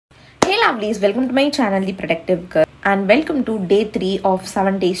Lovelies, welcome to my channel The Productive Girl and welcome to day 3 of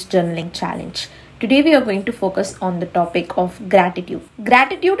 7 days journaling challenge. Today we are going to focus on the topic of gratitude.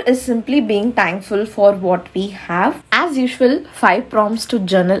 Gratitude is simply being thankful for what we have. As usual, 5 prompts to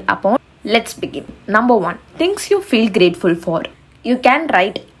journal upon. Let's begin. Number 1. Things you feel grateful for. You can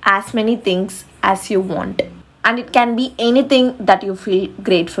write as many things as you want and it can be anything that you feel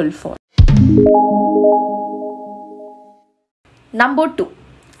grateful for. Number 2.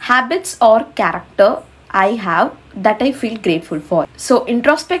 Habits or character I have that I feel grateful for. So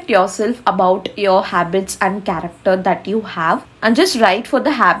introspect yourself about your habits and character that you have and just write for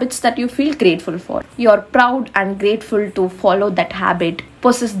the habits that you feel grateful for. You're proud and grateful to follow that habit,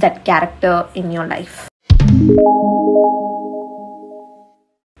 possess that character in your life.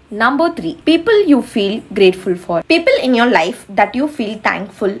 Number 3. People you feel grateful for. People in your life that you feel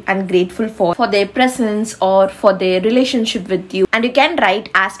thankful and grateful for their presence or for their relationship with you. And you can write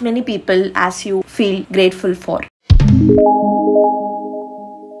as many people as you feel grateful for.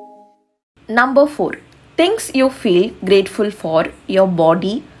 Number 4. Things you feel grateful for your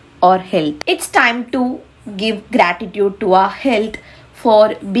body or health. It's time to give gratitude to our health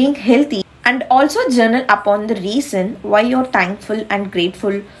for being healthy. And also journal upon the reason why you're thankful and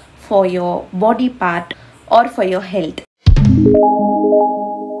grateful for your body part or for your health.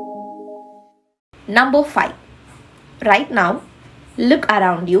 Number 5. Right now, look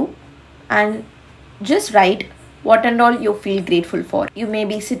around you and just write what and all you feel grateful for. You may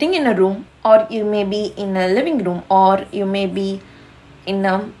be sitting in a room or you may be in a living room or you may be in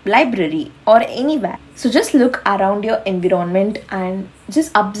a library or anywhere. So just look around your environment and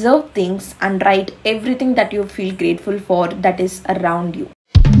just observe things and write everything that you feel grateful for that is around you.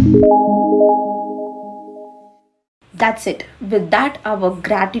 That's it. With that, our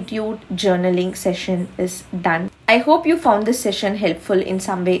gratitude journaling session is done. I hope you found this session helpful in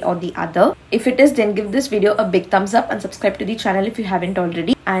some way or the other. If it is, then give this video a big thumbs up and subscribe to the channel if you haven't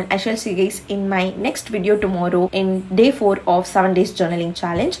already. And I shall see you guys in my next video tomorrow in day 4 of 7 days journaling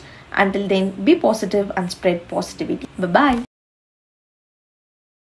challenge. Until then, be positive and spread positivity. Bye-bye.